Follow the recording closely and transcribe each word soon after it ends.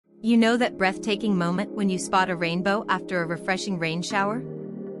You know that breathtaking moment when you spot a rainbow after a refreshing rain shower?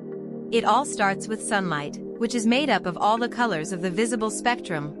 It all starts with sunlight, which is made up of all the colors of the visible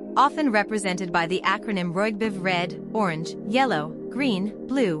spectrum, often represented by the acronym raindrop: red, orange, yellow, green,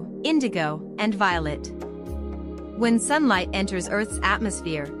 blue, indigo, and violet. When sunlight enters Earth's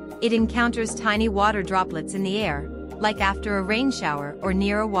atmosphere, it encounters tiny water droplets in the air, like after a rain shower or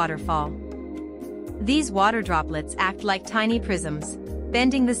near a waterfall. These water droplets act like tiny prisms,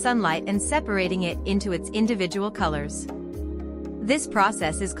 bending the sunlight and separating it into its individual colors. This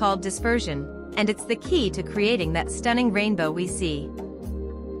process is called dispersion, and it's the key to creating that stunning rainbow we see.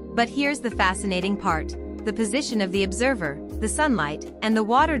 But here's the fascinating part: the position of the observer, the sunlight, and the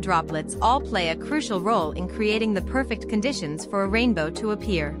water droplets all play a crucial role in creating the perfect conditions for a rainbow to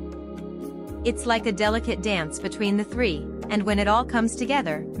appear. It's like a delicate dance between the three, and when it all comes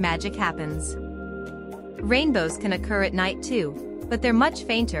together, magic happens. Rainbows can occur at night too, but they're much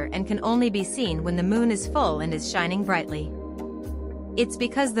fainter and can only be seen when the moon is full and is shining brightly. It's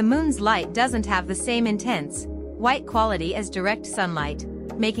because the moon's light doesn't have the same intense, white quality as direct sunlight,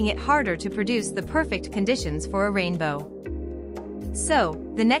 making it harder to produce the perfect conditions for a rainbow. So,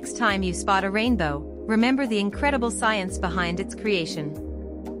 the next time you spot a rainbow, remember the incredible science behind its creation.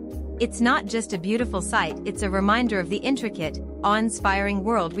 It's not just a beautiful sight, it's a reminder of the intricate, awe-inspiring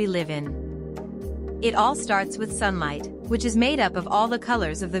world we live in. It all starts with sunlight, which is made up of all the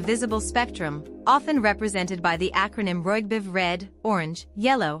colors of the visible spectrum, often represented by the acronym raindrop: red, orange,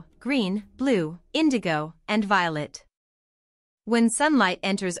 yellow, green, blue, indigo, and violet. When sunlight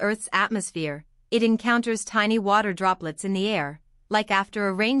enters Earth's atmosphere, it encounters tiny water droplets in the air, like after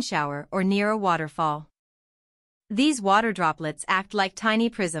a rain shower or near a waterfall. These water droplets act like tiny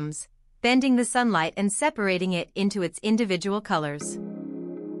prisms, bending the sunlight and separating it into its individual colors.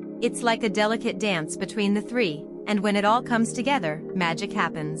 It's like a delicate dance between the three, and when it all comes together, magic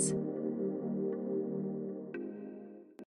happens.